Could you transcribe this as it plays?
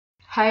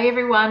Hey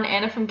everyone,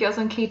 Anna from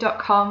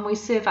girlsonkey.com. We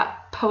serve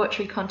up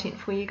poetry content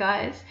for you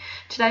guys.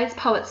 Today's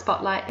Poet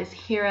Spotlight is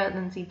Hera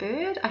Lindsay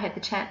Bird. I had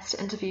the chance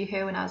to interview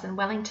her when I was in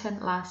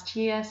Wellington last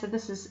year, so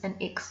this is an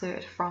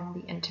excerpt from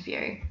the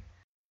interview.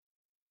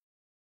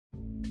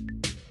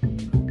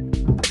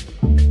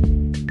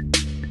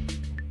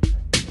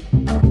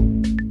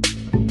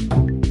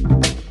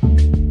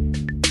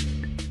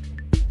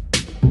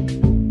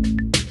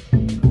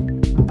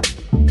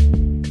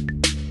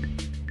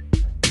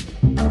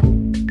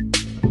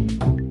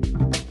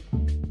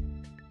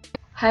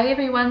 Hey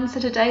everyone, so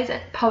today's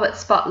Poet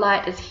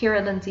Spotlight is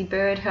Hera Lindsay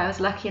Bird, who I was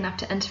lucky enough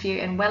to interview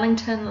in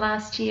Wellington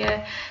last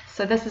year.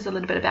 So this is a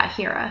little bit about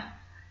Hera.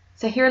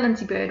 So Hera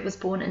Lindsay Bird was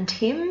born in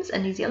Thames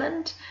in New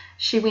Zealand.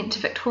 She went to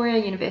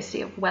Victoria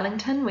University of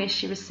Wellington, where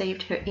she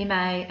received her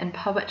MA in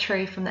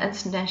poetry from the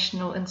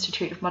International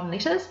Institute of Modern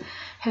Letters.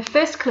 Her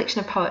first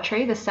collection of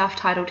poetry, the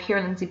self-titled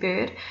Hera Lindsay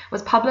Bird,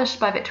 was published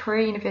by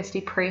Victoria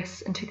University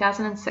Press in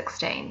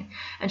 2016,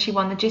 and she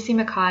won the Jessie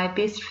Mackay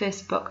Best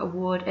First Book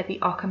Award at the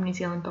Ockham New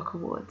Zealand Book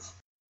Awards.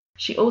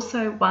 She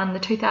also won the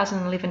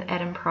 2011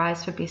 Adam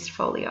Prize for Best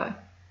Folio.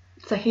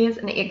 So here's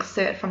an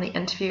excerpt from the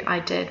interview I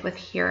did with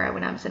Hera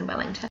when I was in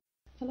Wellington.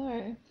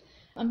 Hello,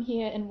 I'm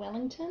here in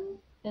Wellington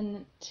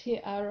in Te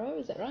Aro,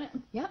 is that right?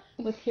 Yeah.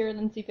 With Hera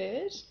Lindsay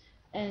Bird,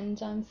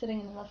 and I'm sitting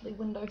in a lovely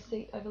window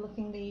seat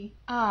overlooking the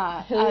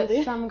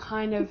some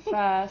kind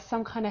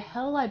of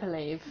hill, I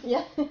believe.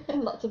 Yeah,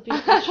 lots of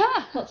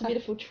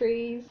beautiful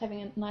trees,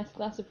 having a nice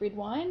glass of red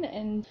wine,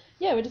 and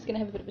yeah, we're just going to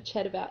have a bit of a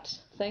chat about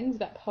things,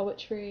 about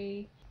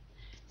poetry.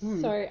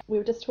 So we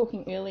were just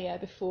talking earlier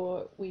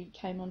before we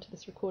came onto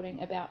this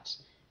recording about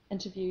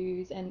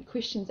interviews and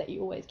questions that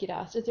you always get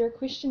asked. Is there a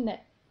question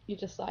that you're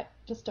just like,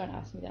 just don't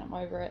ask me that, I'm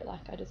over it,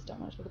 like I just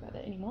don't want to talk about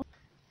that anymore?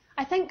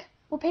 I think,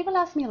 well, people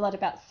ask me a lot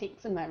about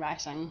sex in my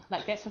writing.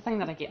 Like, that's the thing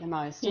that I get the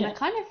most. Yeah.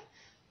 And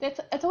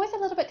it's always a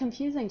little bit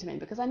confusing to me,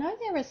 because I know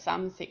there is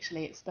some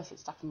sexually explicit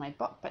stuff in my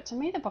book, but to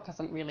me the book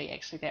isn't really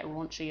actually that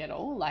raunchy at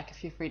all. Like,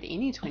 if you've read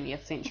any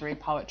 20th century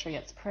poetry,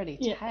 it's pretty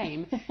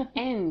tame.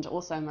 And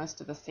also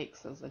most of the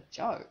sex is a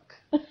joke.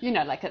 You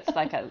know, like it's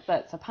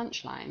a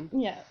punchline.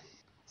 Yeah.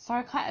 So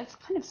it's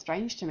kind of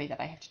strange to me that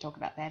I have to talk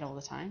about that all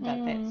the time,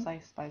 but that's, I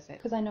suppose, that...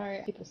 Because I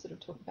know people sort of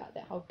talk about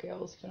that whole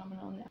girls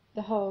phenomenon,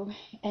 the whole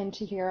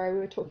anti-hero. We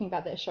were talking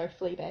about that show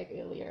Fleabag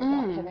earlier,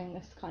 about having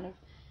this kind of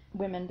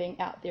women being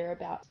out there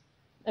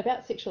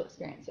about sexual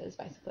experiences,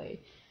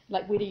 basically.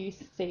 Like, where do you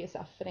see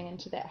yourself fitting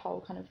into that whole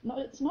kind of...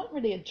 It's not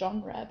really a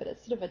genre, but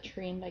it's sort of a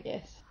trend, I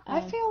guess.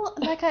 I feel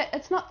like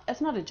it's not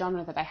a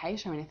genre that I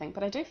hate or anything,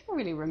 but I do feel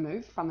really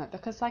removed from it,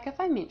 because, like, if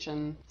I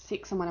mention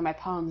sex in one of my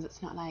poems,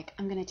 it's not like,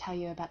 I'm going to tell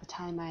you about the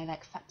time I,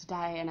 like, fucked a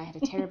day and I had a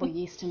terrible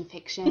yeast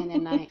infection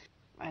and, like,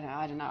 I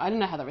don't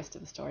know how the rest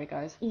of the story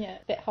goes. Yeah,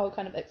 that whole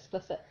kind of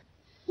explicit...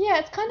 Yeah,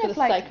 it's kind of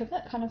like... For the sake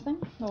of it kind of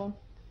thing, or...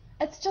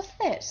 It's just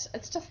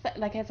that,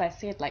 like, as I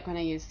said, like, when I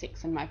use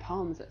sex in my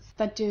poems, it's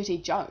the dirty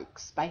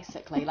jokes,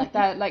 basically. Like,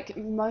 they're, like,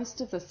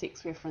 most of the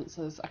sex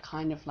references are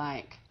kind of,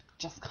 like,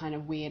 just kind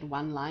of weird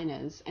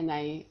one-liners, and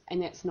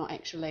that's not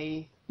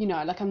actually, you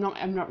know, like, I'm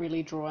not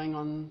really drawing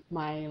on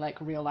my,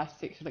 like, real-life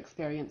sexual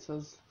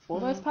experiences for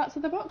those parts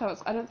of the book.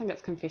 I don't think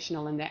it's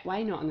confessional in that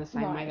way, not in the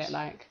same way that,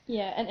 like...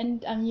 Yeah,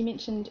 and you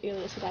mentioned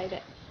earlier today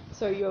that,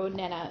 so your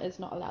nana is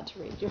not allowed to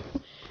read your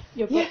book.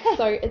 Yeah.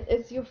 So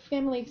is your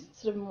family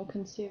sort of more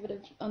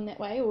conservative on that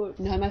way, or?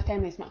 No, my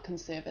family's not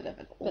conservative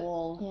at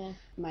all. Yeah.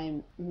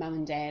 My mum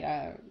and dad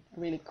are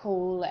really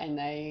cool, and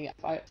I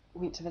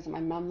went to visit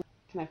my mum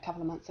a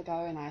couple of months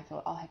ago, and I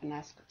thought I'll have a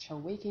nice chill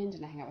weekend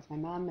and I hang out with my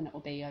mum, and I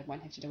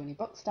won't have to do any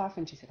book stuff.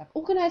 And she said, I've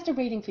organised a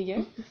reading for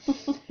you.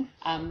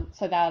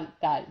 So they're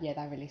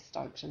really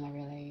stoked, and they're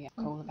really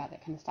cool about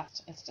that kind of stuff.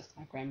 It's just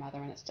my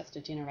grandmother, and it's just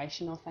a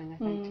generational thing, I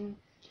think.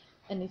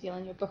 In New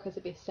Zealand, your book is a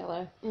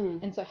bestseller,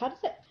 and so how does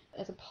that,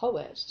 as a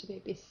poet, to be a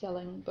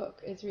best-selling book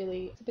it's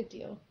a big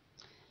deal?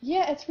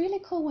 Yeah, it's really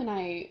cool when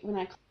I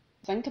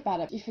think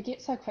about it. You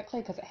forget so quickly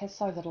because it has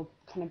so little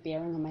kind of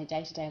bearing on my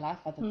day-to-day life,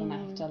 other than I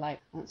have to,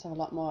 like, answer a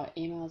lot more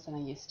emails than I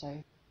used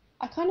to.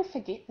 I kind of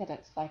forget that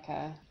it's like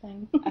a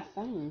thing.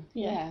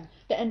 Yeah.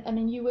 And I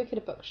mean, you work at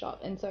a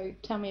bookshop, and so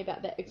tell me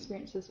about that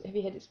experiences. Have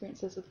you had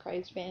experiences with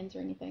crazed fans or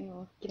anything,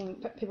 or getting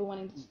people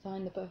wanting to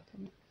sign the book?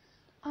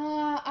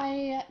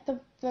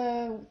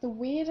 The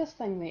weirdest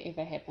thing that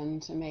ever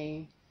happened to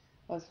me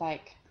was,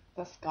 like,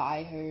 this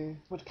guy who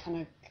would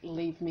kind of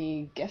leave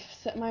me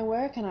gifts at my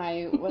work, and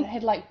I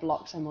had, like,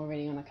 blocked him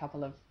already on a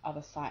couple of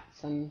other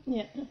sites, and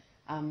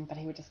but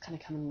he would just kind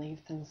of come and leave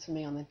things for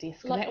me on the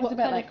desk, and that was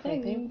about, like,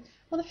 creepy.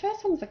 Well, the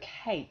first one was a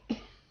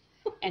cake.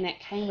 And it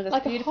came with this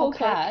like beautiful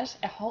card,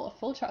 a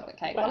full chocolate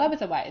cake. Wow. Well, I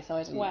was away, so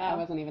I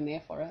wasn't even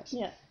there for it.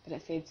 Yeah. But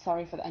it said,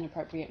 sorry for the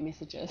inappropriate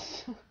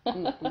messages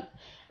on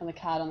the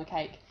card on the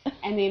cake.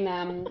 And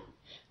then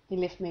he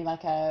left me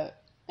like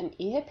an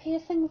ear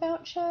piercing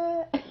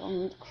voucher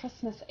on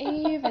Christmas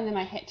Eve, and then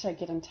I had to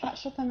get in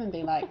touch with him and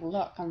be like,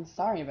 look, I'm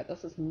sorry, but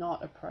this is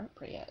not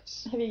appropriate.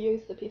 Have you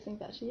used the piercing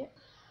voucher yet?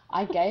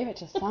 I gave it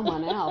to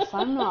someone else.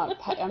 I'm not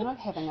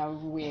having a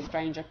weird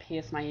stranger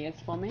pierce my ears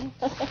for me.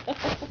 Well,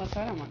 so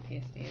I don't want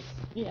pierced ears.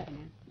 Yeah.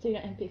 So you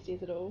don't have pierced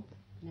ears at all?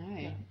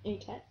 No. Any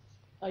tats?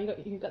 Oh,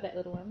 you got that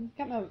little one.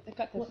 I've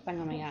got this thing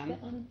on my arm.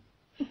 That one?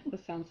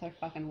 This sounds so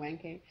fucking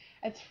wanky.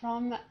 It's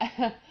from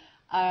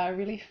a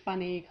really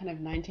funny kind of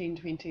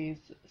 1920s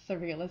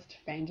surrealist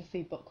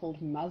fantasy book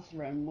called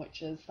Mushroom,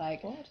 which is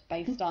like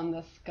based on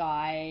this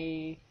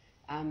guy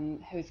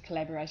who's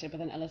collaborated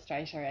with an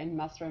illustrator, and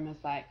Mushroom is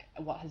like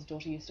what his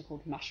daughter used to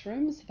call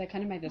mushrooms. So they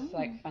kind of made this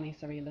like funny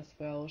surrealist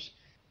world.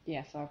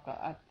 Yeah, so I've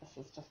got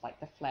this is just like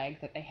the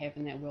flag that they have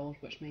in that world,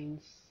 which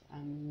means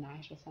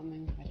night or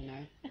something. I don't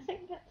know. I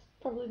think that's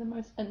probably the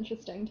most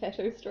interesting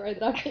tattoo story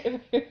that I've ever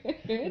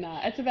heard. No,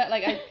 it's about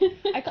like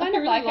I kind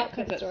of really like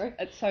it because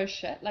it's so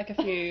shit. Like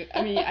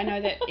I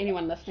know that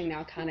anyone listening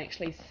now can't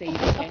actually see the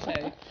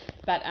tattoo,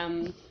 but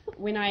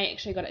when I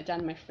actually got it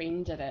done, my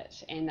friend did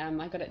it, and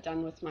I got it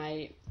done with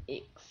my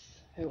ex,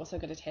 who also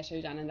got a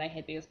tattoo done, and they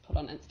had theirs put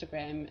on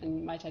Instagram,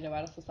 and my tattoo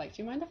artist was like,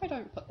 do you mind if I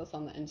don't put this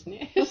on the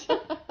internet?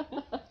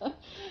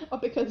 Oh,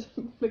 because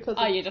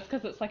oh yeah, just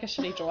because it's like a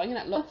shitty drawing and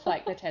it looks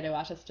like the tattoo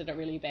artist did it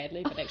really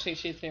badly, but actually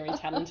she's very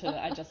talented.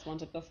 I just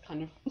wanted this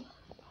kind of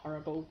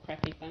horrible,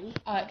 crappy thing.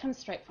 It comes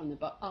straight from the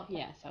book. Oh, okay.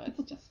 Yeah, so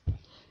it's just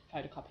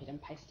photocopied and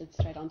pasted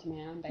straight onto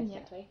my arm,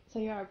 basically. Yeah. So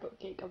you are a book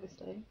geek,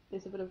 obviously.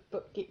 There's a bit of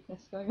book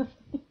geekness going on.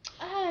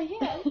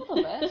 Yeah, a little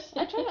bit.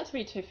 I try not to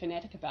be too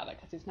fanatic about it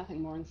because there's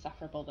nothing more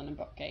insufferable than a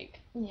book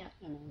geek. Yeah.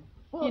 I mean,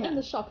 well, in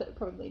the shop, it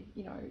probably,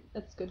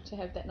 it's good to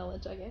have that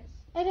knowledge, I guess.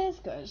 It is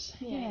good.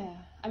 Yeah.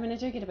 I mean, I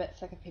do get a bit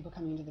sick of people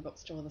coming into the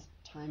bookstore all this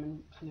time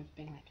and kind of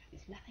being like,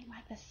 there's nothing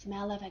like the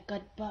smell of a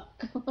good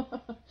book.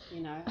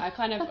 I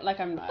kind of like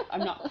I'm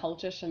not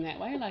cultish in that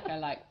way. Like I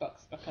like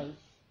books because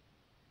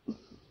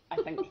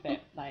I think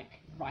that like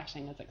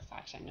writing is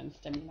exciting and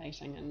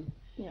stimulating, and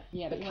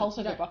the cult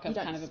of a book is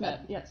kind of a bit.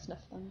 You don't sniff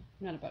them.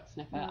 I'm not a book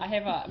sniffer. No.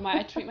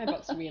 I treat my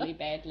books really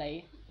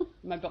badly.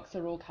 My books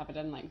are all covered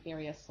in like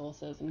various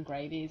sauces and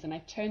gravies, and I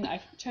turn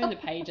the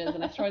pages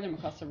and I throw them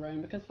across the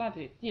room because they're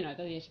there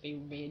to be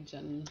read,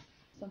 and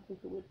some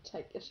people would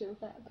take issue with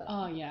that. But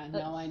oh yeah,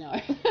 no, I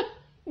know.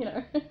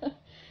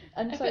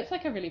 And if so it's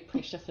like a really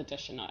precious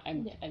edition,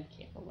 I'm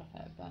careful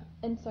with it. But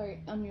and so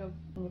on your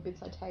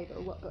bedside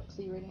table, what books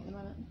are you reading at the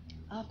moment?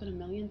 I've got a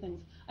million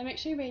things. I'm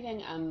actually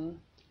reading.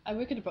 I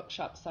work at a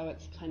bookshop, so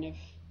it's kind of,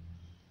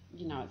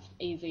 it's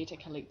easy to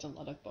collect a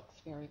lot of books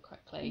very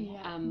quickly.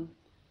 Yeah.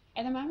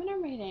 At the moment,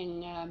 I'm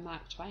reading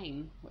Mark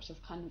Twain, which is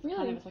kind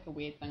of like a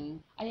weird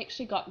thing. I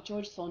actually got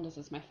George Saunders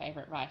is my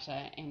favourite writer,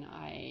 and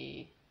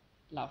I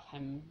love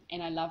him,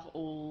 and I love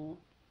all.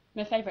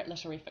 My favourite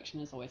literary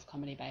fiction is always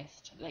comedy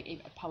based, like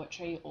either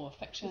poetry or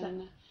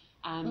fiction.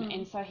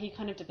 And so he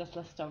kind of did this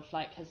list of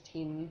like his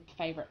 10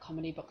 favourite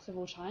comedy books of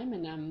all time,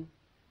 and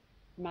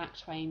Mark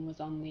Twain was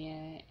on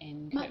there,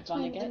 and Kurt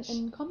Vonnegut.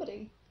 In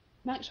comedy.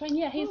 Mark Twain,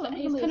 yeah, he's I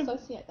kind of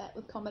associate that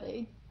with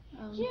comedy.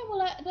 Yeah,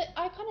 well,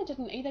 I kind of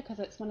didn't either because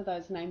it's one of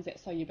those names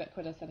that's so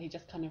ubiquitous that he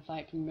just kind of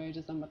like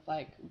merges them with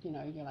like,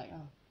 you're like,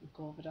 oh,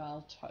 Gore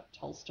Vidal,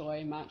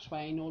 Tolstoy, Mark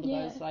Twain, all of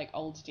those like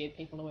old dead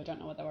people who I don't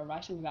know what they were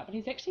writing about. But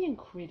he's actually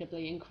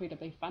incredibly,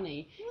 incredibly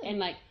funny. Really? And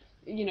like,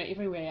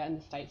 everywhere in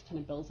the States kind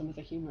of bills him as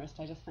a humorist.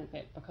 I just think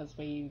that because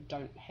we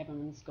don't have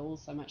him in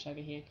schools so much over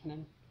here,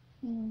 kind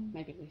of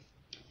maybe at least.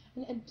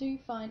 And do you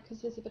find,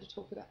 because there's a bit of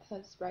talk about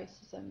his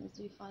racism,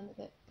 do you find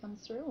that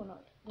comes through or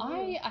not?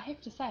 Really? I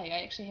have to say,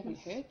 I actually haven't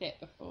heard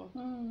that before.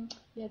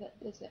 Yeah,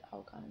 there's that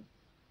whole kind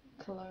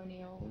of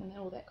colonial and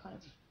all that kind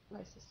of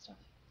racist stuff.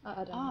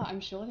 I don't know. I'm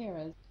sure there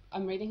is.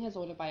 I'm reading his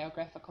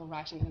autobiographical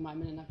writing at the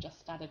moment, and I've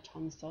just started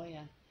Tom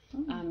Sawyer.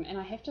 And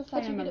I have to say,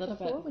 I'm a little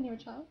bit. When you were a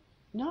child?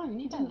 No,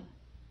 never.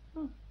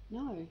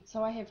 No,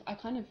 so I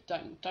kind of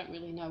don't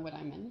really know what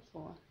I'm in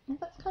for. Well,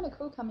 that's kind of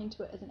cool coming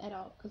to it as an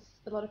adult, because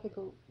a lot of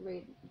people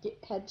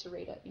had to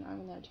read it,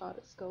 when they're a child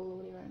at school or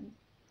whatever, and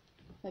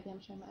maybe I'm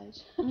showing my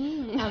age.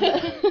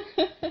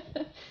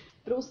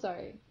 But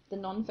also the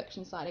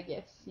non-fiction side, I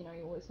guess, you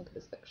always think of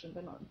his fiction,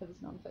 but not of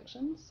his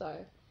non-fiction, so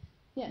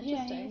yeah,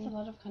 interesting. Yeah, he has a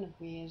lot of kind of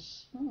weird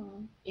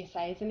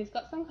essays, and he's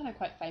got some kind of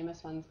quite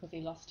famous ones because he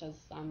lost his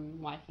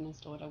wife and his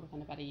daughter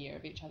within about a year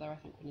of each other, I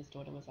think, when his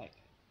daughter was like,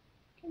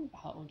 I can't remember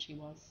how old she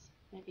was,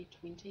 maybe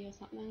 20 or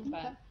something,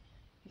 but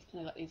he's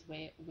kind of got these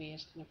weird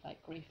kind of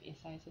like grief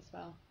essays as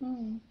well.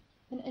 And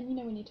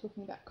when you're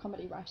talking about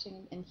comedy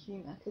writing and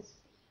humour, because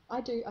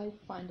I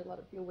find a lot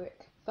of your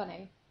work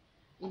funny,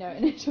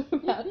 and you talk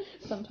about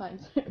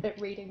sometimes at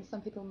reading,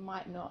 some people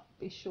might not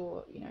be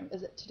sure,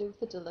 is it to do with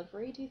the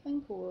delivery, do you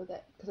think, or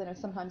that, because I know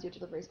sometimes your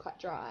delivery is quite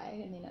dry,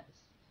 and then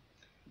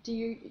do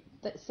you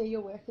see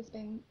your work as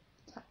being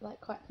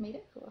like quite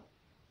comedic, or?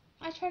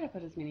 I try to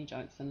put as many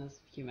jokes in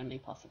as humanly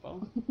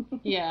possible.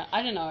 Yeah,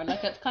 I don't know.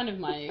 Like, it's kind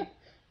of I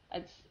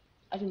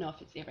don't know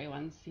if it's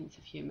everyone's sense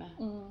of humour.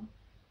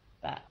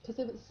 But because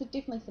there was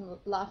definitely some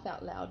laugh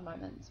out loud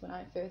moments when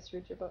I first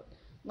read your book.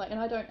 Like, and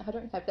I don't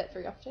have that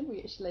very often.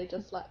 We actually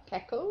just like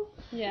cackle.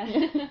 Yeah.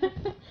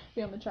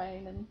 Be on the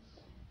train, and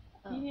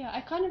Yeah,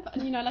 I kind of,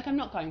 like I'm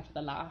not going for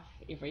the laugh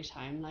every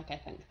time, like I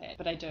think that,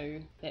 but I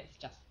do, that's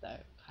just the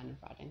kind of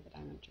writing that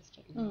I'm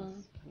interested in,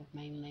 is kind of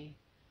mainly.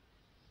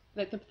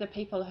 Like the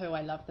people who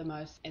I love the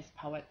most as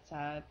poets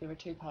there are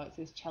two poets,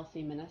 there's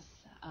Chelsea Minnis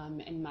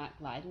and Mark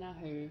Leidner,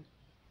 who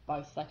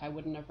both, like I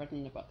wouldn't have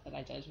written the book that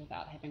I did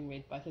without having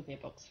read both of their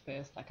books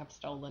first, like I've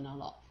stolen a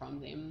lot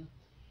from them.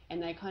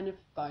 And they kind of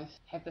both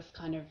have this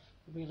kind of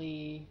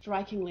really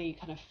strikingly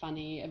kind of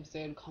funny,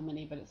 absurd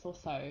comedy, but it's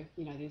also,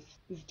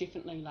 there's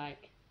definitely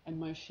like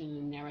emotion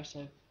and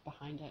narrative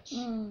behind it.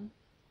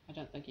 I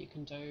don't think you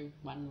can do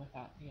one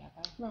without the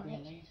other,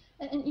 really.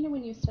 And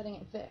when you were studying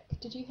at Vic,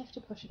 did you have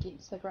to push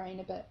against the grain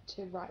a bit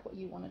to write what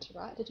you wanted to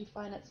write? Did you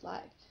find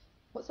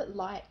what's it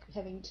like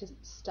having to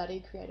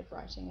study creative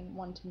writing and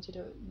wanting to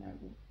do,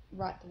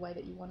 write the way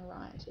that you want to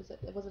write?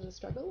 Was it a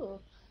struggle or?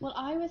 Well,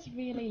 I was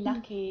really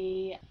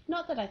lucky.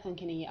 Not that I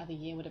think any other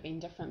year would have been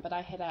different, but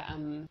I had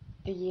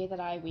the year that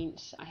I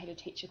went, I had a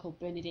teacher called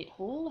Bernadette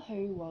Hall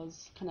who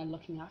was kind of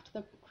looking after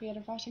the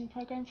creative writing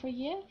program for a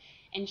year,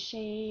 and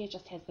she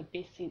just has the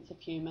best sense of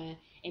humour.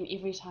 And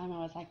every time I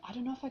was like, I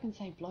don't know if I can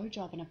say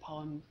blowjob in a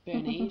poem,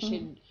 Bernie,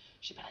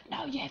 she'd be like,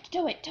 no, you have to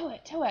do it.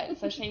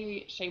 So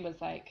she was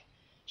like,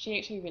 she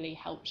actually really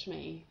helped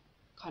me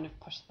kind of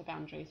push the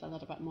boundaries a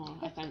little bit more.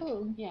 That's I think.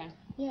 Cool.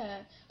 Yeah,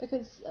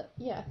 because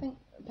I think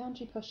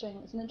boundary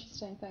pushing is an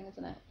interesting thing,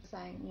 isn't it?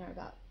 Saying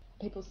about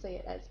people see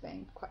it as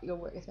being your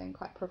work as being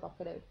quite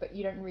provocative, but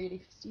you don't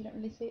really see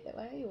it that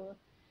way, or.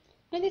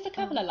 No, there's a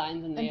couple of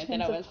lines in there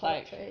that I was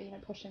poetry,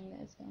 pushing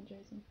those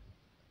boundaries. And...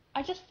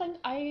 I just think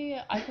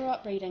I grew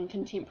up reading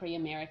contemporary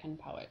American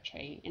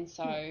poetry, and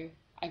so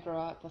I grew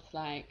up with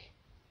like,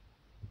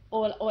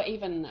 or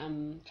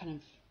even kind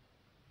of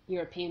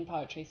European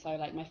poetry, so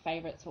like my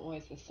favourites were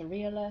always the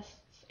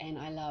Surrealists, and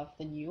I love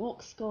the New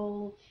York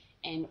School,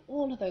 and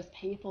all of those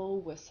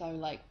people were so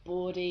like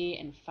bawdy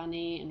and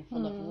funny and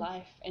full of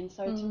life, and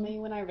so to me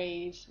when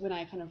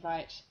I kind of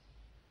write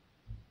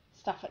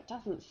stuff, it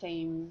doesn't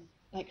seem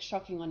like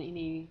shocking on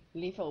any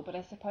level, but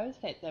I suppose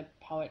that the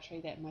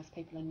poetry that most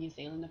people in New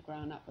Zealand have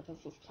grown up with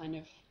is this kind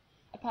of,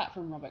 apart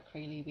from Robert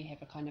Creeley, we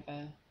have a kind of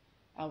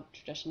our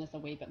tradition is a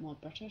wee bit more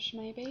British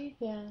maybe.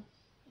 Yeah.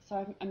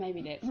 So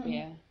maybe that's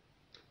where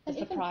the and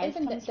surprise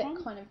even comes that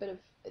from. kind of bit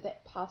of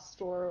that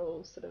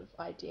pastoral sort of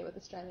idea with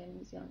Australia and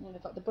New Zealand.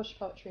 They've got the bush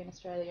poetry in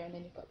Australia, and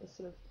then you've got this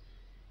sort of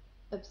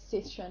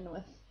obsession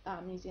with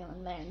New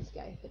Zealand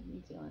landscape and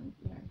New Zealand,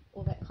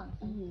 all that kind of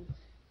thing.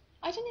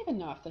 I don't even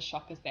know if the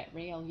shock is that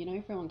real.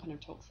 Everyone kind of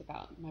talks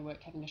about my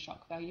work having a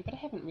shock value, but I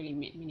haven't really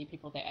met many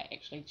people that are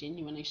actually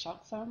genuinely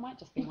shocked, so it might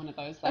just be one of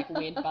those like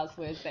weird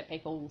buzzwords that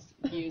people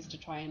use to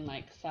try and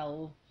like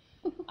sell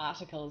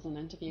articles and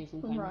interviews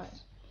and things. Right.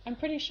 I'm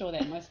pretty sure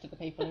that most of the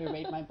people who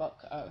read my book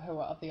who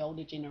are of the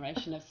older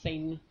generation have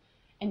seen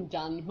and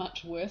done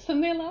much worse in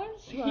their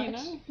lives, right.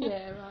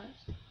 Yeah,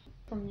 right.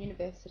 From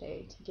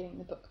university to getting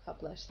the book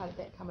published, how did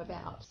that come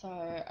about? So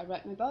I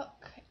wrote my book,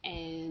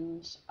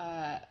 and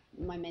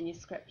my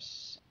manuscript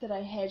that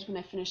I had when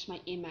I finished my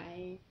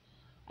MA,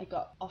 I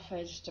got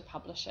offered to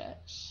publish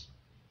it,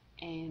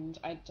 and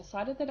I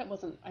decided that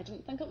I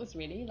didn't think it was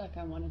ready, like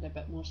I wanted a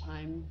bit more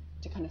time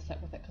to kind of sit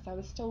with it, because I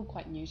was still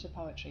quite new to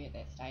poetry at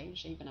that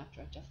stage, even after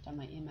I'd just done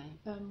my MA.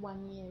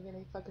 1 year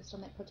really focused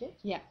on that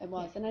project? Yeah, it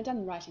was, and I'd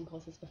done writing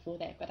courses before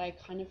that, but I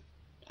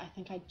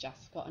think I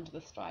just got into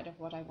the stride of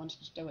what I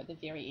wanted to do at the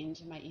very end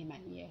of my MA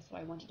year, so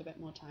I wanted a bit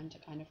more time to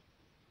kind of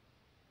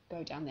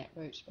go down that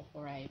route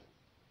before I,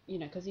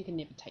 because you can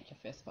never take your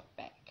first book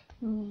back.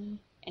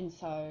 And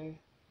so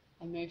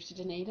I moved to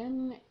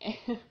Dunedin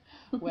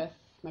with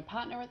my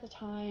partner at the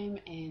time,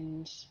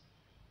 and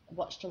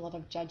watched a lot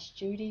of Judge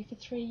Judy for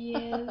 3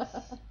 years,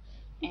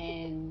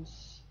 and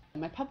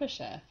my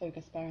publisher,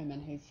 Fergus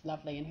Barrowman, who's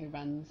lovely and who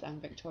runs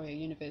Victoria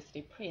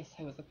University Press,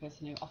 who was the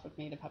person who offered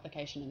me the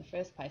publication in the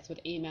first place,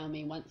 would email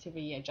me once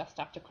every year just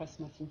after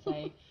Christmas and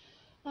say,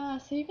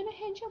 so you're going to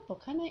hand your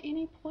book in at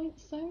any point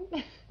soon?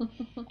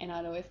 And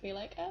I'd always be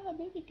like,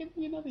 maybe give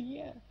me another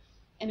year.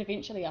 And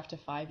eventually after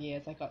 5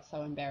 years, I got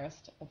so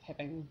embarrassed of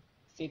having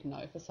said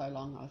no for so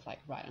long, I was like,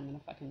 right, I'm going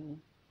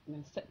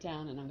to sit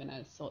down and I'm going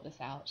to sort this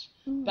out.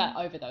 But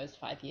over those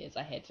 5 years,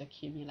 I had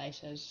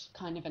accumulated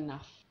kind of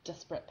enough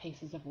disparate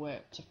pieces of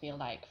work to feel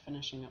like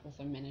finishing it was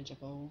a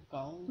manageable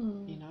goal.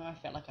 I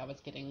felt like I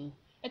was getting,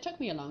 it took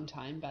me a long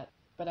time,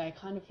 but I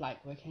kind of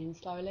like working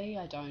slowly.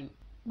 I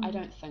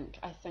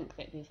think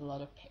that there's a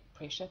lot of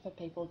pressure for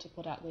people to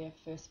put out their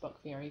first book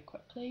very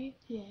quickly.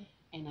 Yeah.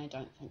 And I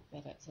don't think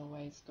that it's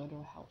always good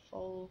or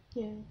helpful.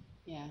 Yeah.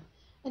 Yeah.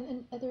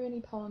 And are there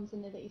any poems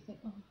in there that you think,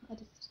 I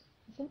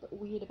feel a bit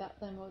weird about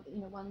them,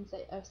 or ones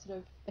that are sort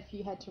of, if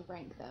you had to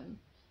rank them,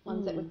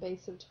 ones that would be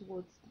sort of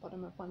towards the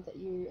bottom of ones that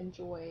you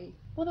enjoy?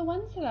 Well, the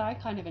ones that I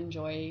kind of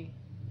enjoy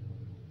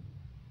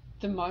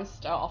the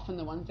most are often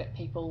the ones that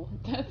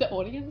the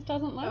audience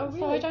doesn't like. Oh,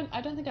 really? So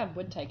I don't think I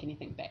would take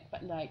anything back,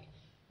 but like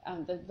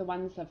the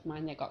ones of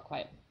mine that got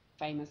quite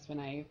famous when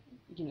I,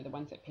 the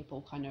ones that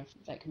people kind of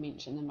like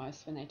mention the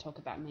most when they talk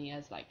about me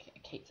as like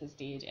Keats is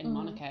Dead and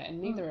Monica,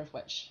 and neither of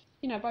which,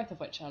 both of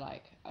which are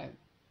like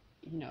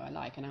you know, I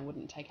like and I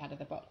wouldn't take out of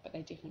the book, but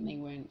they definitely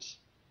weren't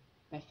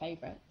my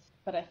favourites.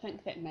 But I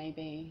think that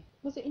maybe...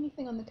 Was there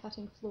anything on the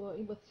cutting floor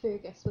with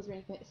Fergus? Was there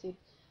anything that said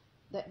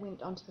that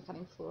went onto the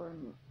cutting floor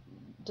and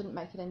didn't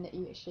make it in that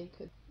you actually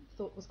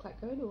thought was quite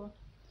good, or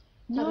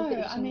how did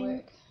the editing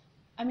work?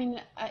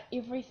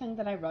 Everything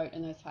that I wrote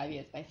in those 5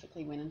 years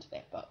basically went into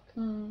that book,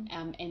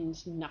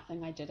 and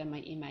nothing I did in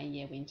my MA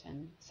year went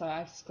in. So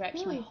I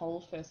scratched my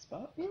whole first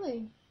book,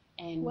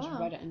 and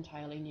wrote an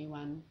entirely new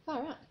one.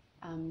 Oh,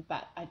 right.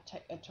 But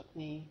it took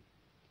me,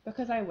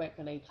 because I work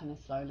really kind of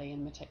slowly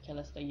and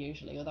meticulously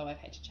usually, although I've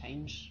had to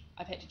change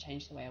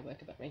the way I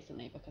work a bit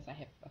recently because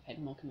I've had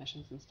more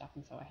commissions and stuff,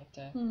 and so I have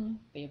to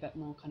be a bit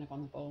more kind of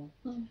on the ball.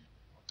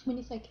 When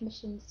you say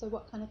commissions, so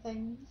what kind of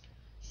things?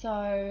 So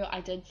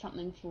I did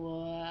something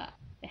for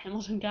the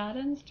Hamilton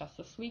Gardens just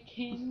this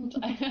weekend.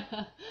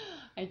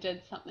 I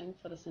did something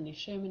for the Cindy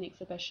Sherman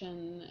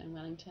exhibition in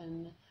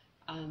Wellington.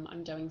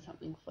 I'm doing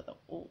something for the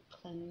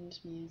Auckland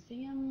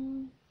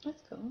Museum.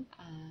 That's cool.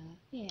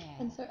 Yeah.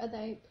 And so are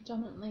they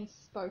predominantly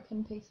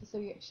spoken pieces, so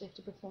you actually have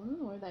to perform them,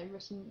 or are they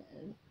written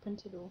and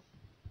printed, or?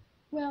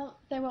 Well,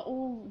 they were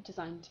all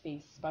designed to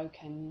be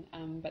spoken,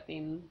 but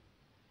then,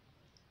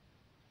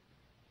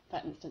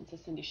 for instance, the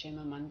Cindy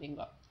Sherman one then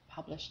got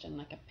published in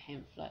like a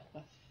pamphlet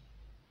with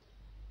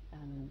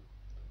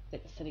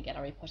that the City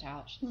Gallery put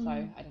out. So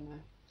I don't know.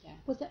 Yeah.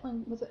 Was that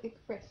one? Was it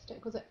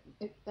ekphrastic? Was it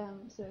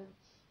sort of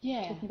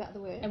talking about the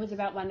words? It was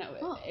about one.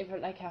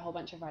 Like a whole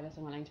bunch of writers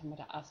in Wellington were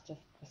asked to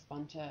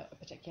respond to a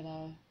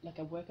particular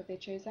a work of their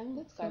choosing.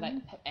 That's so cool.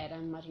 Like Pip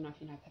Adam. I don't know if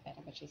you know Pip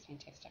Adam, but she's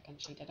fantastic,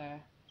 and she did a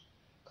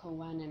cool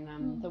one.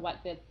 And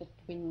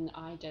when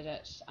I did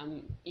it,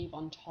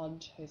 Yvonne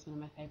Todd, who's one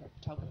of my favourite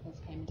photographers,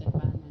 came and did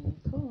one. And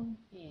cool.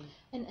 Yeah.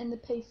 And the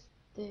piece,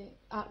 the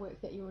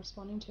artwork that you were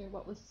responding to,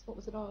 what was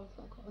it of?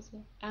 Like, what was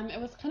it? It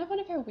was kind of one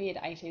of her weird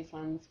 80s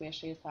ones where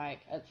she's like,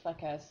 it's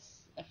like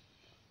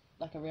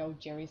a real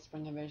Jerry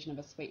Springer version of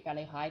a Sweet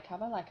Valley High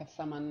cover, like if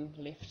someone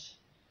left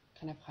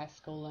kind of high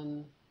school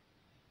and,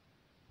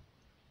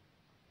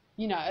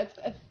 you know,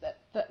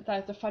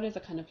 the photos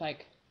are kind of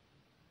like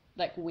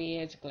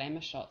weird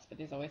glamour shots, but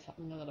there's always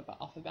something a little bit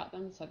off about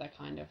them, so they're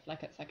kind of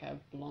like, it's like a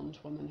blonde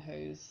woman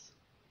who's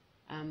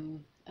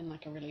in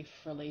like a really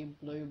frilly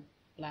blue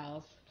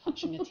blouse,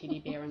 clutching a teddy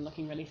bear and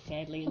looking really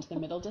sadly into the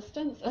middle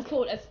distance.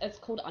 It's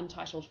called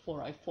Untitled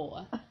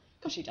 404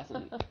 because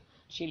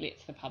she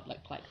lets the public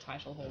like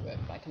title her work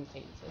by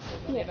consensus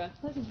or whatever. Yeah,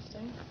 that's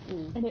interesting.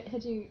 And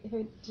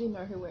did you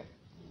know her work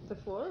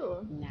before,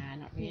 or? Nah,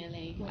 not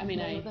really. Yeah, I mean,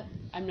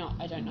 I'm not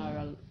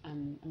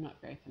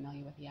very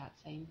familiar with the art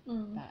scene,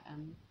 but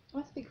It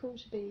must be cool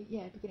to be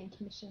getting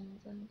commissions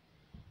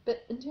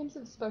but in terms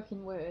of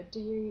spoken word,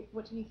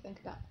 what do you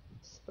think about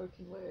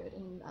spoken word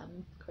in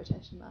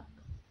quotation marks?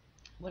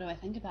 What do I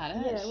think about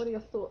it? Yeah, what are your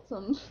thoughts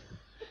on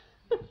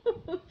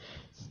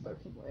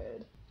spoken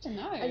word? I don't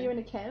know. Are you in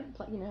a camp?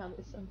 Like, you know how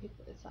there's some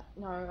people, it's like,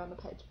 no, I'm a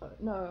page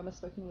poet. No, I'm a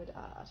spoken word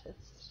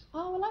artist.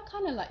 Oh, well, I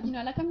kind of like, you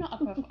know, like I'm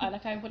not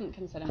like I wouldn't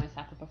consider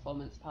myself a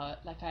performance poet.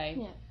 Like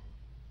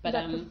But you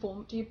don't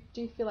perform. Do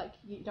you feel like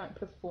you don't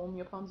perform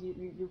your poems?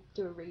 You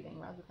do a reading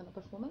rather than a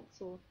performance,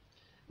 or?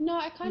 No,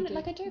 I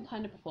do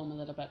kind of perform a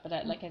little bit,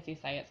 but like as you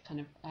say, it's kind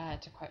of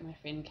to quote my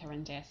friend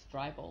Karen Dass,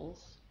 dry balls.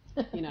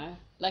 You know,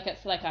 like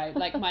it's like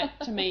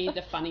to me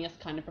the funniest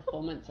kind of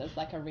performance is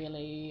like a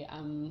really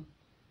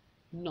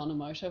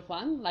non-emotive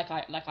one. Like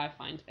I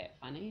find that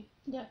funny.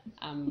 Yeah.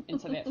 And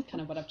so that's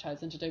kind of what I've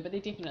chosen to do. But there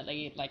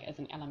definitely like is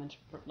an element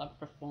of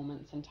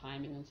performance and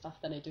timing and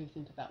stuff that I do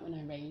think about when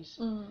I read.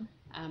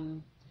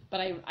 But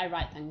I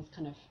write things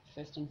kind of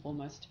first and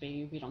foremost to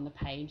be read on the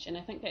page, and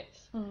I think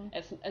that's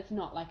it's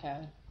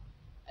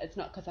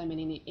not because I'm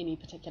in any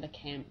particular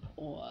camp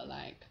or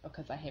like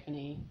because I have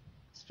any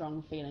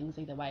strong feelings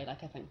either way.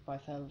 Like I think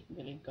both are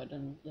really good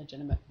and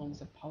legitimate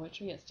forms of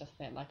poetry. It's just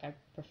that like I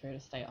prefer to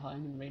stay at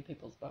home and read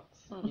people's books,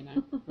 you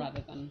know,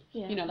 rather than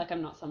you know, like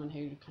I'm not someone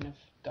who kind of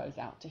goes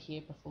out to hear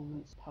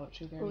performance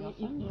poetry very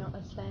often. You're not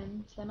a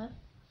slammer?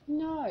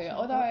 No,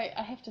 although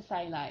I have to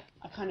say, like,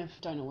 I kind of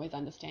don't always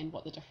understand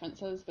what the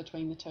difference is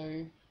between the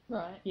two.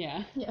 Right.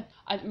 Yeah. Yeah.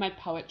 My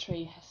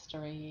poetry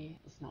history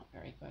is not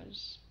very good.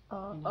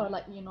 Oh, you know?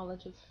 like your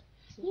knowledge of.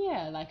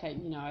 Yeah, like I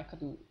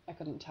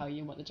couldn't tell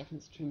you what the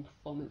difference between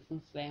performance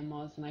and slam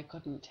was, and I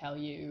couldn't tell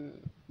you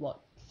what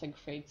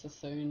Siegfried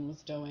Sassoon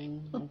was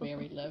doing or where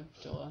he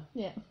lived or.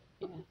 Yeah.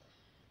 Yeah.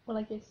 Well,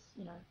 I guess,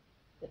 you know,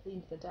 at the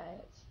end of the day,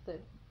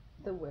 it's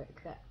the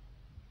work that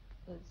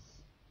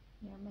is,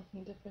 you know,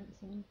 making a difference,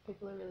 and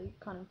people are really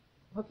kind of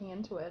hooking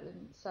into it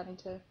and starting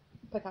to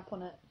pick up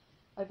on it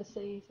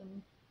overseas,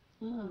 and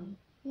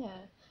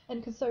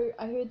and because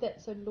I heard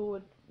that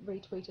Lord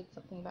retweeted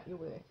something about your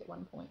work at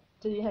one point.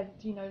 Do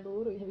you know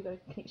Lord, or have you got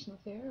a connection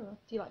with her, or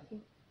do you like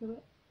her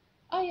work?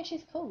 Oh yeah,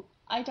 she's cool.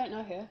 I don't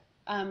know her.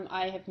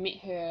 I have met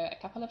her a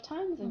couple of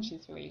times, and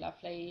she's very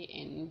lovely.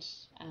 And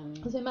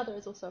because her mother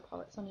is also a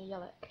poet, Sonia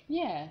Yellick.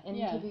 Yeah. And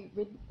have you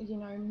read? Do you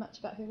know much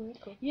about her work?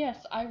 Or?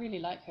 Yes, I really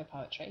like her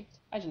poetry.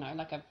 I don't know,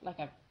 like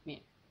I've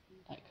met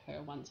like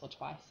her once or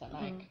twice at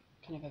like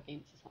kind of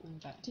events or something,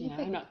 but Do you know,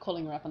 think- I'm not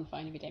calling her up on the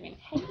phone every day being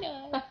like,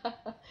 hey,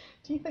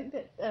 Do you think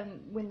that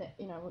when that,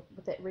 you know,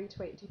 with that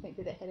retweet, do you think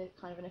that it had a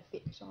kind of an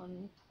effect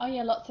on? Oh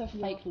yeah, lots of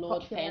Your fake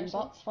Lord fan popularity?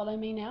 bots follow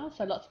me now,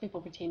 so lots of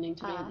people pretending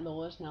to be Ah.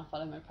 Lord now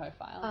follow my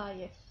profile.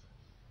 Yes.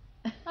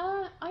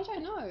 I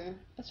don't know.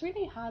 It's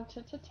really hard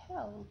to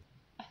tell.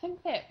 I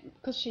think that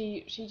because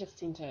she just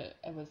seemed to,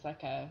 it was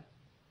like a,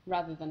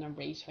 rather than a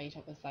retweet,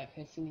 it was like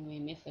her sending me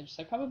a message.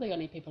 So probably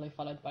only people who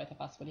followed both of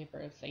us would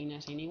ever have seen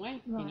it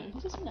anyway. Right. You know? I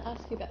just want to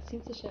ask you about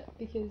censorship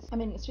because, I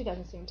mean, it's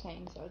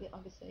 2017, so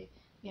obviously,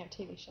 you know,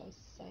 TV shows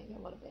say a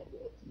lot of bad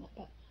words in it,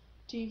 but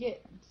do you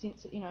get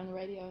censored, you know, on the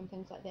radio and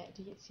things like that?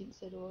 Do you get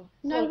censored or?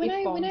 No, when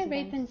I and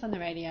read things on the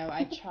radio,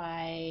 I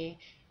try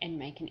and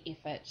make an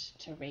effort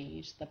to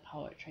read the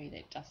poetry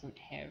that doesn't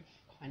have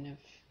kind of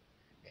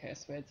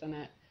curse words in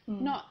it.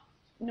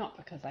 Not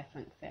because I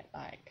think that,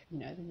 like, you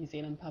know, the New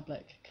Zealand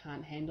public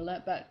can't handle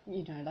it, but,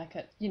 you know, like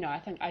it, you know, I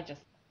think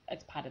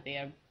it's part of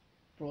their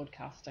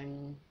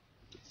broadcasting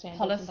Standards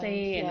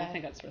policy, and yeah. I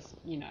think it's,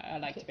 you know, I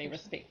like to be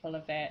respectful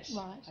of that.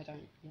 Right. I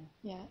don't,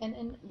 Yeah,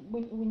 and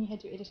when you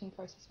had your editing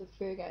process with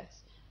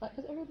Fergus, like,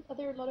 are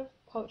there a lot of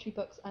poetry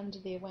books under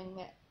their wing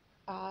that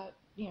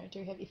you know,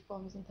 do have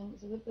F-bombs and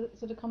things?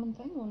 Is it a common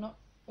thing or not?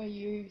 Are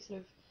you sort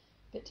of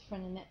a bit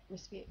different in that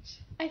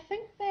respect? I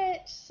think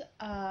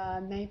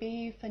that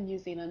maybe for New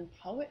Zealand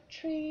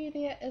poetry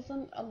there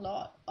isn't a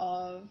lot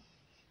of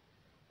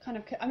kind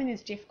of, I mean,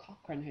 there's Jeff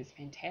Cochran, who's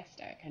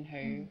fantastic, and who,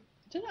 I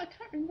don't know, I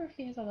can't remember if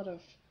he has a lot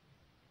of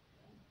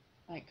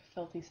like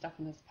filthy stuff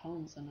in his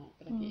poems or not,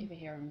 but if you ever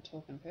hear him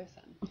talk in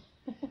person.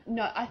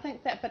 No, I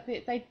think that, but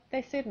they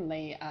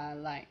certainly are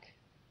like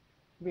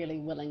really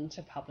willing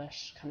to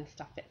publish kind of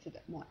stuff that's a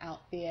bit more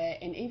out there,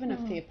 and even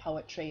if their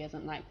poetry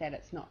isn't like that,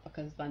 it's not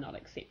because they're not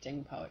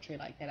accepting poetry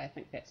like that. I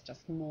think that's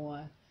just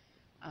more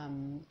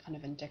kind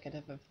of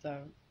indicative of the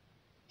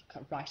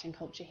writing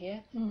culture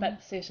here, but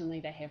certainly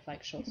they have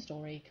like short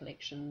story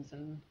collections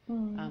and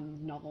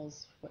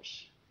novels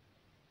which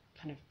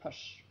kind of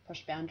push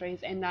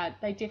boundaries, and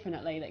they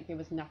definitely, like, there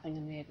was nothing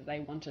in there that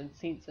they wanted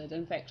censored.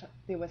 In fact,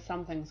 there were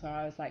some things where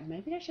I was like,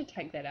 maybe I should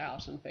take that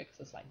out, and Fergus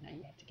was like, no,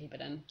 you have to keep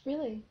it in.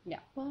 Really? Yeah.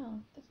 Wow,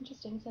 that's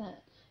interesting, isn't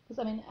it? Because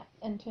I mean,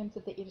 in terms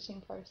of the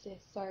editing process,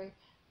 so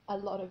a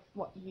lot of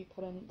what you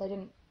put in,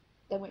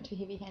 they weren't too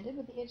heavy-handed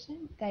with the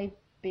editing. They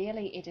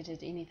barely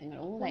edited anything at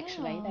all. Wow.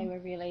 Actually, they were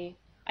really.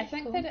 I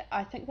think cool. that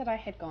I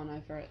had gone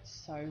over it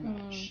so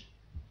much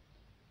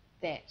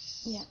that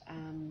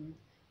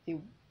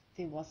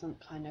there wasn't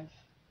kind of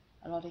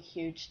a lot of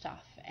huge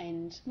stuff,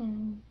 and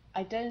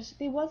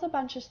there was a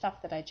bunch of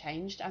stuff that I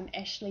changed.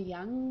 Ashley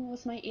Young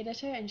was my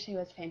editor, and she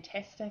was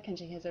fantastic, and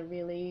she has a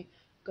really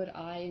good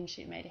eye, and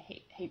she made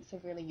heaps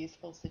of really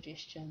useful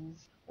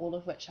suggestions, all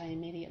of which I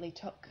immediately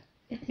took.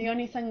 The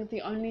only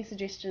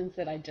suggestions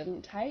that I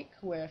didn't take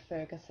were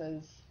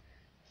Fergus's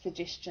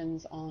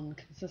suggestions on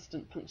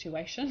consistent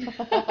punctuation,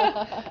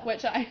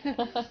 which I,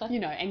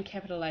 you know, and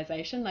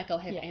capitalisation. Like, I'll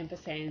have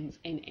ampersands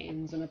and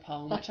ands in a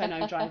poem, which I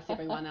know drives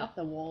everyone up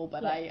the wall,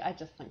 but I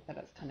just think that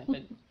it's kind of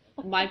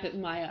my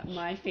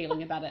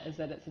feeling about it is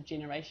that it's a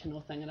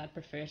generational thing, and I'd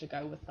prefer to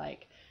go with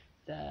like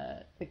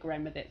the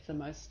grammar that's the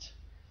most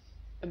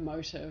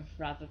emotive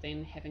rather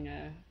than having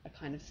a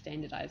kind of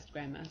standardised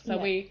grammar.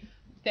 So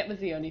that was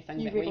the only thing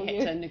we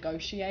had to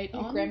negotiate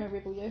on. Grammar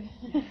rebel you.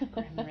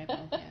 Grammar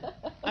rebel, yeah.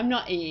 I'm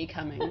not E.E.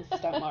 Cummings,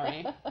 don't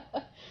worry.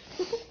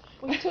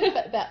 Well, you talk a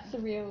bit about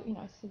surreal,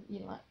 you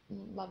know, like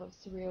love of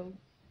surreal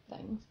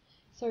things.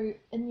 So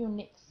in your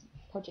next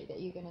project that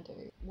you're going to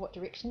do, what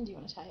direction do you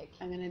want to take?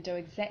 I'm going to do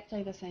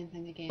exactly the same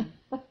thing again.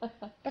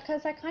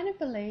 Because I kind of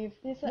believe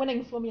there's a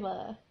winning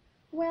formula.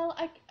 Well,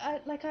 I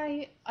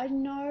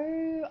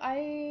know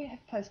I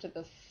have posted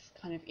this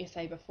kind of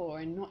essay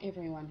before, and not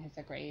everyone has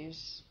agreed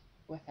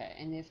with it,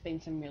 and there's been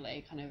some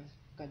really kind of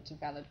good to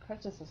valid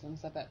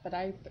criticisms of it, but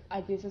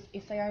there's this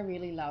essay I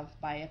really love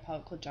by a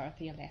poet called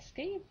Dorothy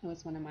Lasky, who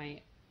is one of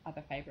my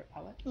other favourite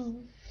poets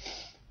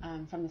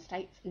from the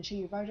States, and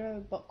she wrote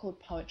a book called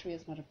Poetry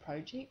is Not a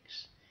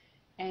Project,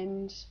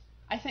 and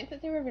I think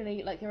that there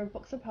are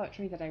books of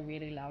poetry that I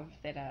really love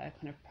that are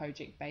kind of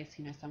project based.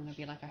 You know, someone will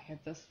be like, I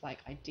have this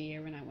like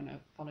idea and I want to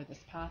follow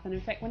this path. And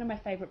in fact, one of my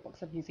favourite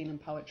books of New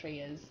Zealand poetry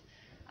is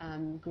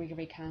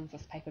Gregory Carn's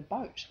This Paper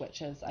Boat,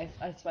 which is, I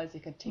suppose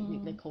you could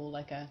technically call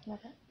like there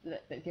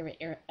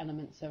are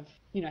elements of,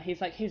 you know,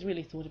 he's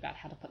really thought about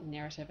how to put the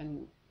narrative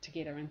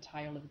together and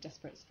tie all of the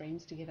disparate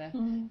streams together.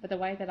 But the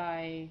way that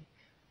I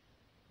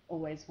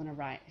always want to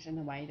write in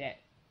a way that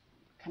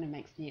kind of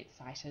makes me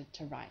excited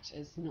to write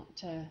is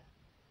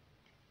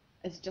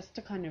just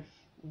to kind of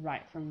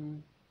write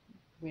from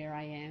where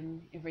I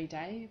am every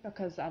day,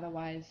 because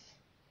otherwise,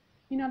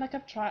 you know, I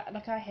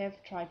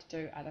have tried to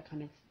do other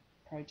kind of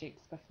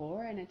projects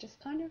before, and it just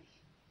kind of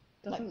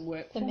doesn't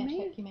work for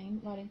me. You mean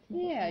writing?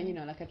 Yeah, you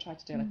know, like I tried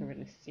to do like a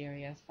really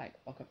serious like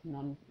book of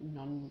non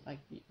like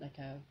a, you know, like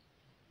a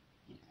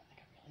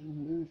really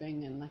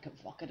moving and like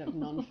evocative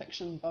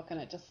non-fiction book, and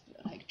it just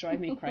like drove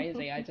me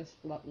crazy. I just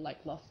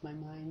lost my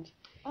mind.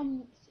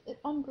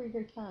 on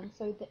Gregory Khan,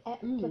 so the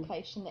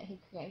application that he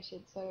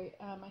created, so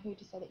I heard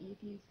you say that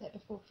you've used that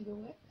before for your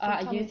work. So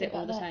I use it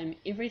all the time.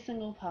 Every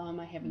single poem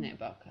I have in that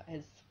book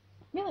has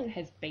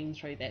been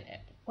through that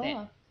app.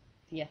 Wow.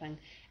 That thing.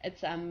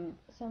 It's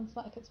Sounds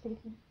like it's pretty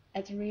cool.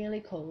 It's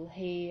really cool.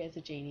 He is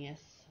a genius,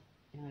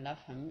 and I love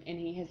him. And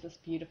he has this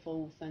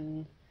beautiful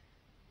thin.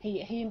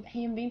 He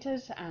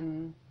invented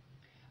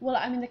well,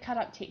 I mean, the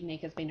cut-up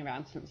technique has been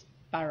around since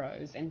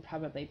Burroughs and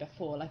probably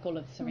before, like all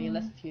of the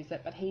surrealists use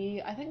it, but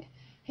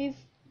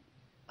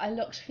I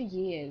looked for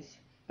years,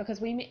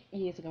 because we met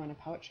years ago in a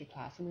poetry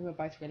class and we were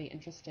both really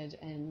interested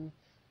in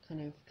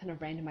kind of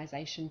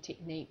randomization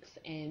techniques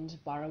and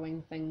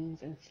borrowing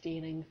things and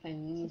stealing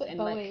things.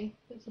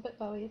 It's a bit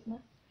Bowie, isn't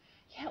it?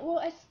 Yeah, well,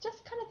 it's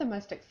just kind of the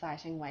most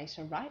exciting way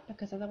to write,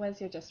 because otherwise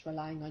you're just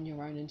relying on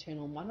your own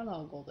internal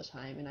monologue all the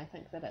time, and I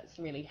think that it's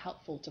really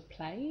helpful to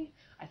play.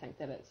 I think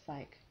that it's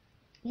like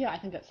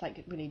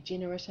really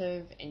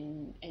generative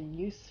and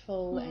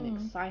useful and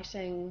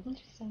exciting.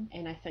 Interesting.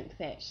 And I think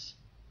that,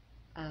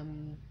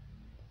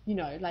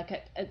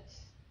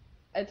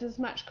 it's as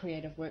much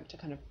creative work to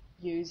kind of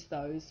use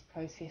those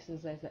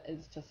processes as it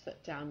is to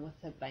sit down with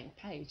a blank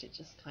page. It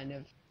just kind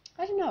of,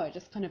 I don't know, it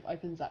just kind of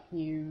opens up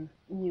new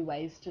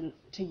ways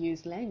to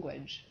use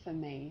language for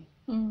me.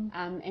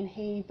 And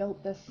he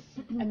built this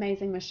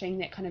amazing machine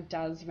that kind of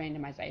does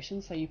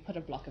randomization. So you put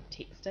a block of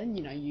text in,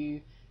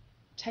 you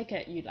take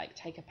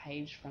a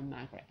page from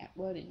Margaret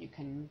Atwood,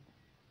 and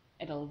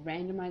it'll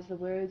randomize the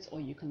words, or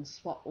you can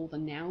swap all the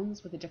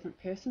nouns with a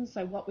different person.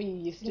 So what we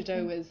used to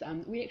do is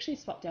we actually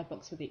swapped our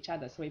books with each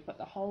other. So we put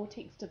the whole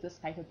text of this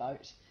paper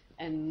boat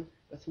in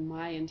with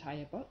my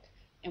entire book,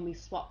 and we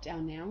swapped our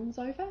nouns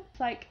over. It's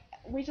like,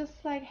 we just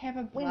have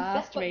a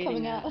blast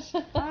reading it.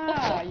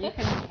 You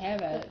can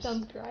have it. That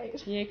sounds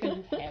great. You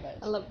can have it.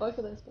 I love both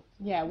of those books.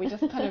 Yeah, we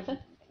just kind of,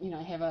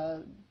 have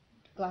a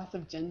glass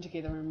of gin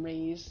together and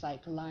read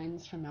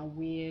lines from our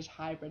weird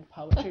hybrid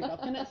poetry book,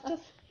 and it's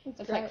just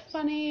it's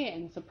funny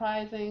and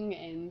surprising,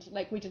 and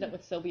we did it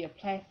with Sylvia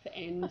Plath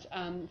and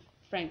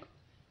Frank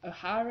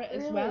O'Hara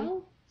as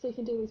well. So you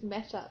can do these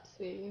mashups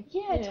where you...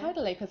 Yeah,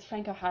 totally, because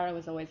Frank O'Hara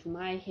was always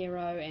my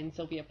hero and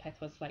Sylvia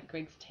Plath was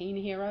Greg's teen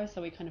hero,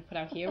 so we kind of put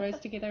our heroes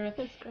together.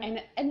 That's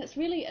great. And it's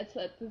really,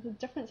 the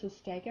difference is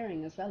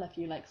staggering as well if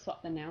you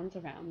swap the nouns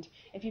around.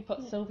 If you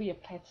put Sylvia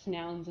Plath's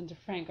nouns into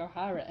Frank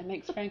O'Hara, it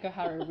makes Frank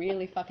O'Hara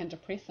really fucking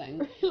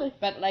depressing. Really?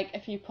 But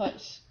if you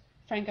put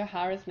Frank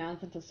O'Hara's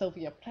nouns into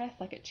Sylvia Plath,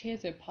 it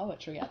cheers her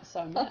poetry up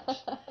so much.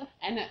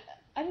 And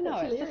I don't know,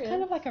 it's just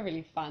kind of a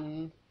really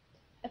fun...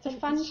 It's a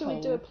fun tool. Should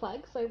we do a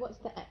plug? So what's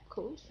the app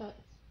called? So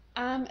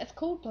it's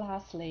called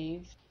Glass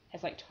Leaves. It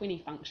has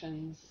 20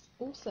 functions.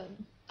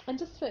 Awesome. And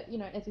just for,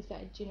 as you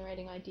say,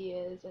 generating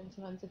ideas, and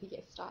sometimes if you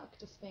get stuck,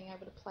 just being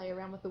able to play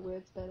around with the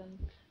words a bit and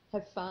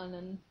have fun,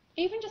 and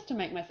even just to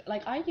make myself,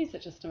 I use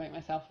it just to make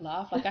myself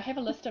laugh. I have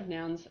a list of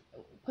nouns,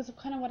 because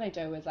kind of what I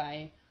do is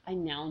I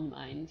noun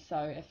mine. So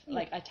if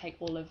I take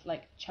all of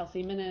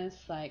Chelsea Minnis,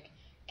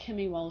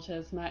 Kimmy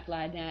Walters, Mark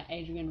Leidner,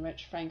 Adrian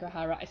Rich, Frank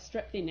O'Hara, I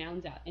strip their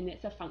nouns out, and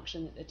that's a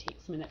function that the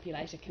text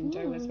manipulator can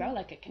do as well.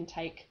 It can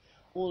take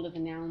all of the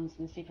nouns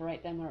and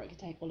separate them, or it can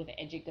take all of the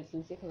adjectives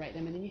and separate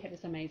them, and then you have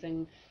this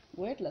amazing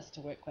word list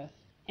to work with.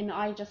 And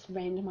I just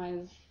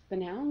randomize the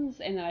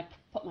nouns, and then I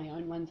put my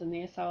own ones in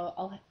there. So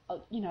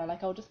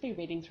I'll just be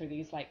reading through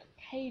these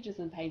pages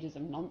and pages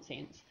of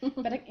nonsense,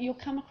 but you'll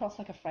come across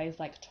a phrase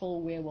like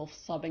tall werewolf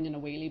sobbing in a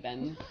wheelie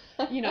bin,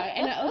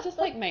 and it'll just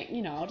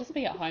I'll just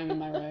be at home in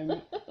my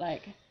room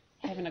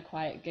having a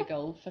quiet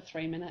giggle for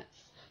 3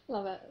 minutes.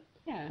 Love it.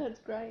 Yeah,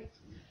 that's great.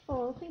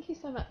 Oh, thank you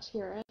so much,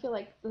 Hera. I feel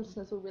like the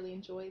listeners will really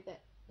enjoy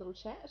that little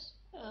chat,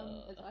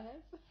 as I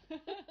have.